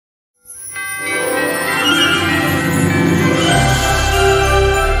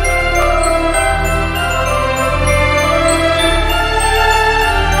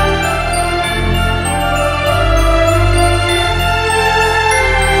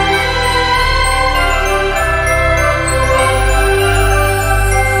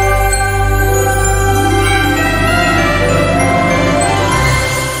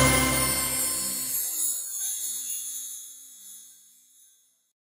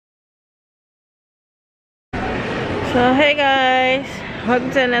So hey guys, welcome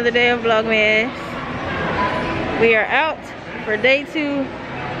to another day of Vlogmas. We are out for day 2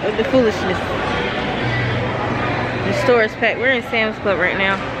 of the foolishness. The store is packed. We're in Sam's Club right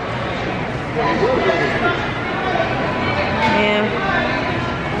now. Yeah.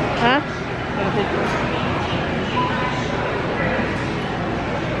 Huh?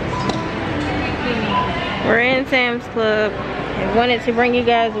 We're in Sam's Club and wanted to bring you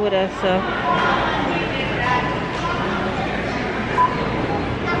guys with us, so.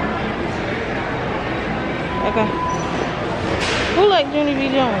 Okay. Who like Junie B.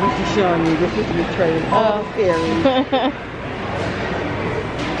 Jones? This is showing you. This is the trade. Oh, scary.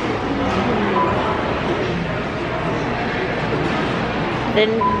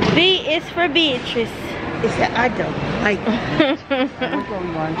 Then B is for Beatrice. It's that I don't like. Which one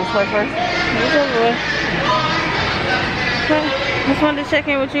we going? This way first? This way. Just wanted to check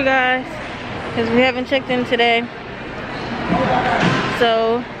in with you guys because we haven't checked in today.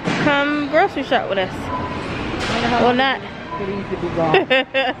 So come grocery shop with us. Well, not. It needs to be gone.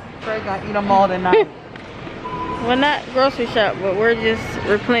 Trey gonna eat them all tonight. Well, not grocery shop, but we're just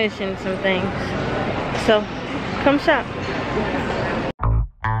replenishing some things. So come shop.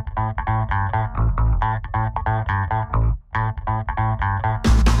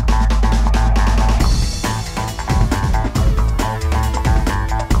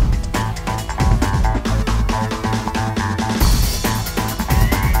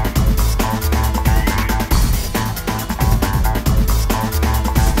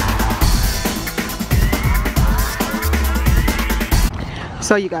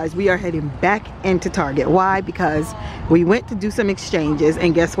 So you guys, we are heading back into Target. Why? Because we went to do some exchanges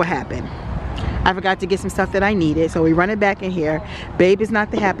and guess what happened? I forgot to get some stuff that I needed, so we run it back in here. Babe is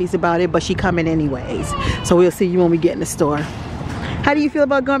not the happiest about it, but she coming anyways. So we'll see you when we get in the store. How do you feel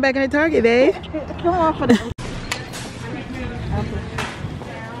about going back into Target, babe? Come on for the.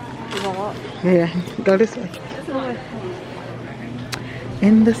 Yeah, go this way.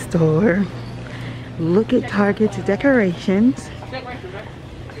 In the store, look at Target's decorations.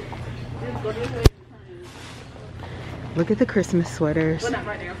 Look at the Christmas sweaters.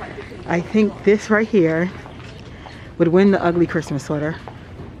 I think this right here would win the ugly Christmas sweater.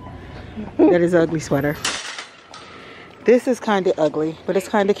 That is an ugly sweater. This is kind of ugly, but it's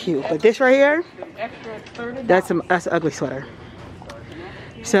kind of cute. But this right here, that's an ugly sweater.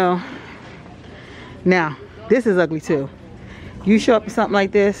 So now this is ugly too. You show up with something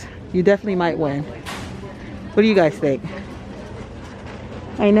like this, you definitely might win. What do you guys think?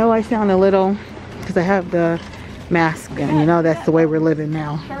 I know I sound a little, because I have the mask and you know that's the way we're living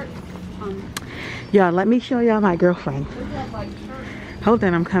now. Y'all, let me show y'all my girlfriend. Hold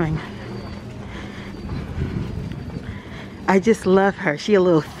on, I'm coming. I just love her. She a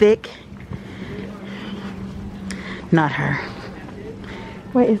little thick. Not her.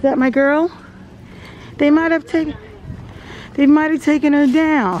 Wait, is that my girl? They might have taken her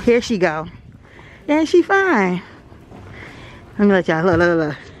down. Here she go. And she fine. Let me let y'all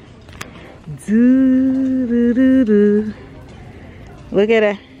look. Look at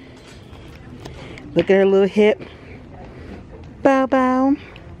her. Look at her little hip. Bow bow.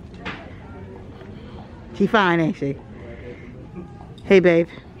 She fine, ain't she? Hey, babe.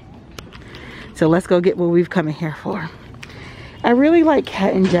 So let's go get what we've come in here for. I really like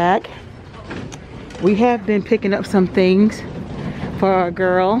Cat and Jack. We have been picking up some things for our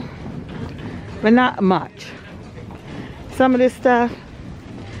girl, but not much. Some of this stuff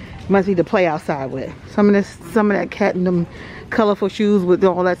must be to play outside with. Some of that cat and them colorful shoes with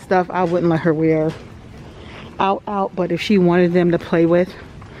all that stuff, I wouldn't let her wear out, but if she wanted them to play with.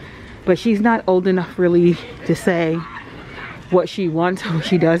 But she's not old enough really to say what she wants or what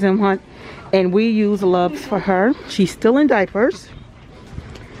she doesn't want. And we use Loves for her. She's still in diapers.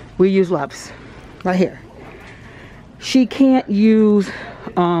 We use Loves right here. She can't use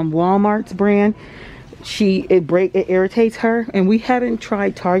Walmart's brand. It irritates her, and we haven't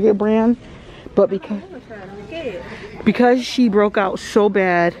tried Target brand, but because she broke out so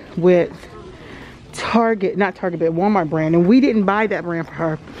bad with not Target, but Walmart brand, and we didn't buy that brand for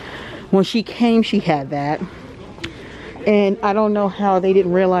her. When she came, she had that, and I don't know how they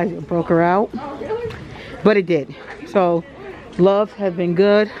didn't realize it broke her out, but it did. So Loves have been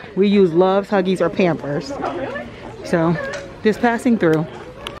good. We use Loves, Huggies, or Pampers. So just passing through.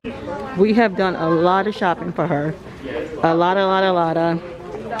 We have done a lot of shopping for her. A lot of.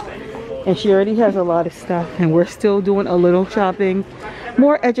 And she already has a lot of stuff. And we're still doing a little shopping.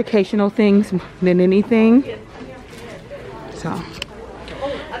 More educational things than anything. So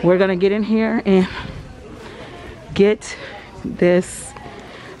we're going to get in here and get this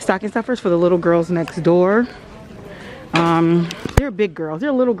stocking stuffers for the little girls next door. They're big girls.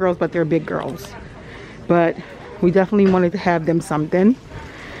 They're little girls, but they're big girls. But we definitely wanted to have them something.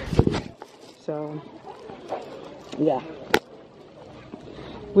 So, yeah.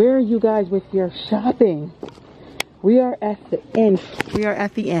 Where are you guys with your shopping? We are at the end. We are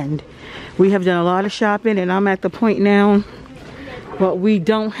at the end. We have done a lot of shopping, and I'm at the point now what we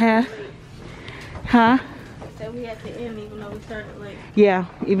don't have. Huh? So we at the end even though we started late. Yeah,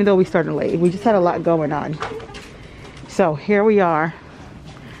 even though we started late. We just had a lot going on. So here we are.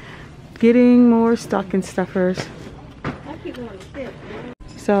 Getting more stocking stuffers. I keep wanting to sit.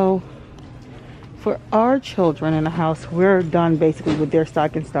 So for our children in the house, we're done basically with their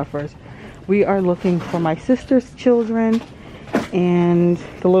stocking stuffers. We are looking for my sister's children and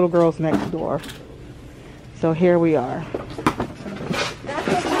the little girls next door. So here we are.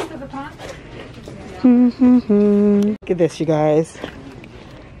 Look at this, you guys.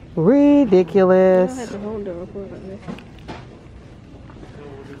 Ridiculous. This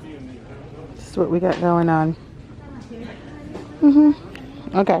is what we got going on.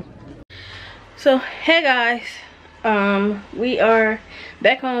 Okay. So hey guys, we are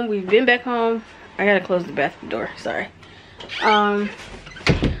back home. We've been back home. I gotta close the bathroom door, sorry.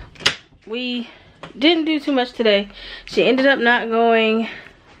 We didn't do too much today. She ended up not going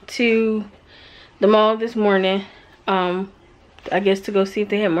to the mall this morning, I guess to go see if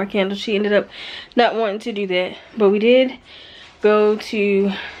they had more candles. She ended up not wanting to do that, but we did go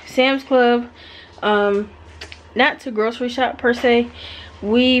to Sam's Club, not to grocery shop per se.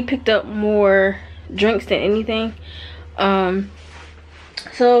 We picked up more drinks than anything.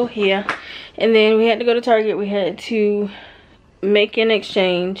 So yeah, and then we had to go to Target. We had to make an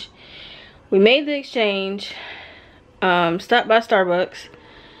exchange. We made the exchange, stopped by Starbucks,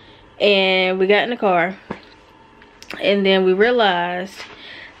 and we got in the car, and then we realized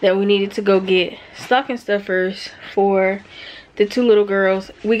that we needed to go get stocking stuffers for the two little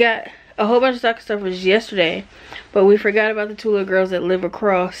girls. We got a whole bunch of stocking stuffers yesterday, but we forgot about the two little girls that live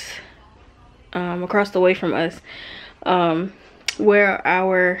across the way from us, where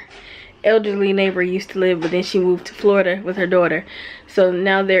our elderly neighbor used to live, but then she moved to Florida with her daughter. So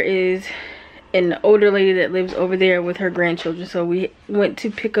now there is an older lady that lives over there with her grandchildren. So we went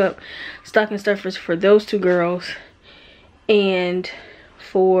to pick up stocking stuffers for those two girls and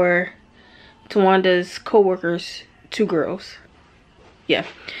for Tawanda's co-workers, two girls. Yeah,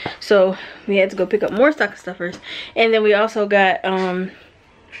 so we had to go pick up more stocking stuffers, and then we also got our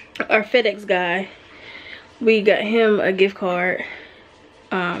FedEx guy. We got him a gift card,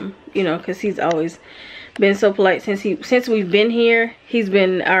 you know, because he's always been so polite since we've been here. He's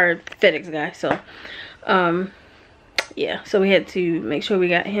been our FedEx guy. So yeah, so we had to make sure we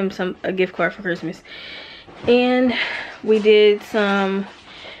got him a gift card for Christmas. And we did some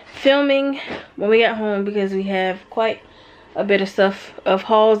filming when we got home because we have quite a bit of stuff, of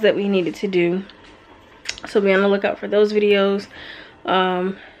hauls that we needed to do. So be on the lookout for those videos.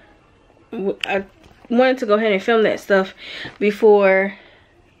 I wanted to go ahead and film that stuff before,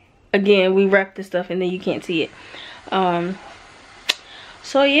 again, we wrap this stuff and then you can't see it.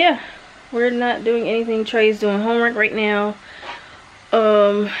 So yeah, we're not doing anything. Trey's doing homework right now.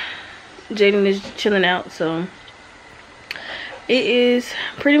 Jaden is chilling out. So it is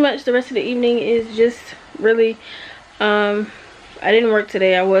pretty much the rest of the evening is just really, I didn't work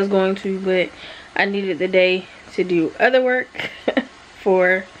today. I was going to, but I needed the day to do other work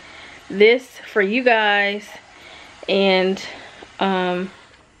for you guys. And I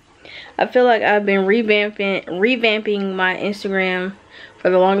feel like I've been revamping my Instagram for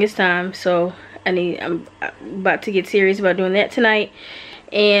the longest time. So I'm about to get serious about doing that tonight.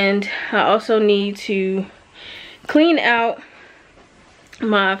 And I also need to clean out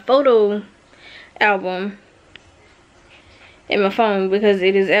my photo album in my phone because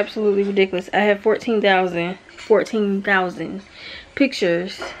it is absolutely ridiculous. I have 14,000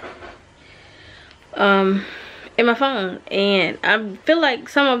 pictures in my phone, and I feel like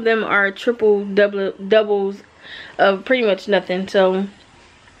some of them are doubles of pretty much nothing. So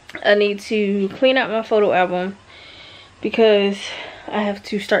I need to clean out my photo album because I have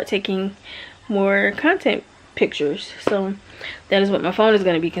to start taking more content pictures. So that is what my phone is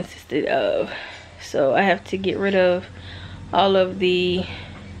going to be consisted of. So I have to get rid of all of the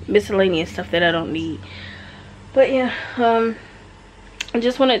miscellaneous stuff that I don't need. But yeah, I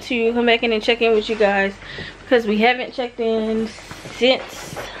just wanted to come back in and check in with you guys because we haven't checked in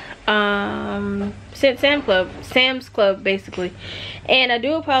since Sam's Club basically. And I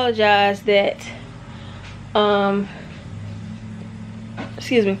do apologize that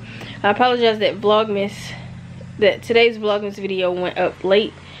excuse me, I apologize that today's Vlogmas video went up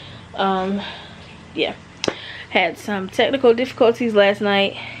late. Yeah, had some technical difficulties last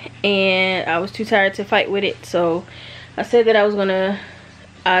night and I was too tired to fight with it. So I said that I was gonna,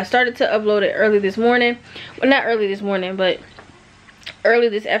 I started to upload it early this morning. Well, not early this morning, but early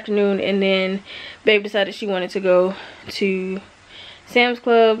this afternoon, and then babe decided she wanted to go to Sam's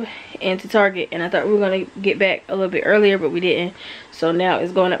Club and to Target, and I thought we were gonna get back a little bit earlier, but we didn't. So now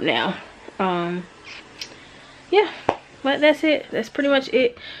it's going up now. Yeah, but that's it. That's pretty much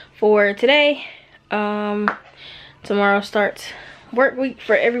it for today. Tomorrow starts work week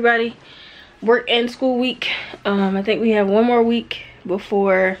for everybody, work and school week. I think we have one more week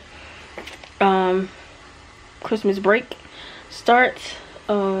before Christmas break starts.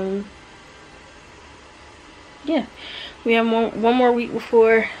 Yeah, we have one more week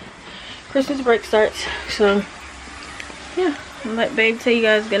before Christmas break starts. So yeah, I'll let babe tell you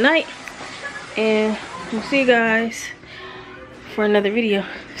guys good night, and we'll see you guys for another video.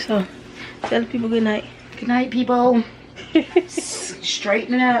 So tell the people good night. Good night, people.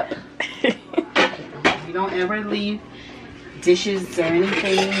 Straighten it up. You don't ever leave dishes or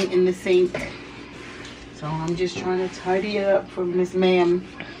anything in the sink. So I'm just trying to tidy it up for Miss Ma'am.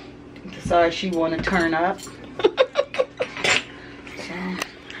 Decides she want to turn up. So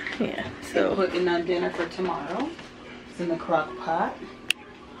yeah, so putting on dinner for tomorrow. It's in the crock pot.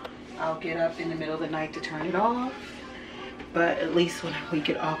 I'll get up in the middle of the night to turn it off, but at least when we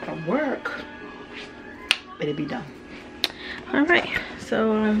get off from work, it'll be done. All right,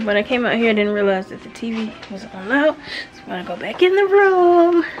 so when I came out here, I didn't realize that the TV was on loud, so I'm gonna go back in the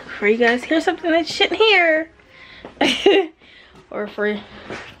room before you guys hear something that you shouldn't hear. Or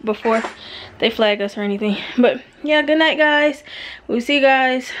before they flag us or anything. But yeah, good night guys. We'll see you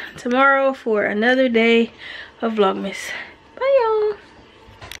guys tomorrow for another day of Vlogmas.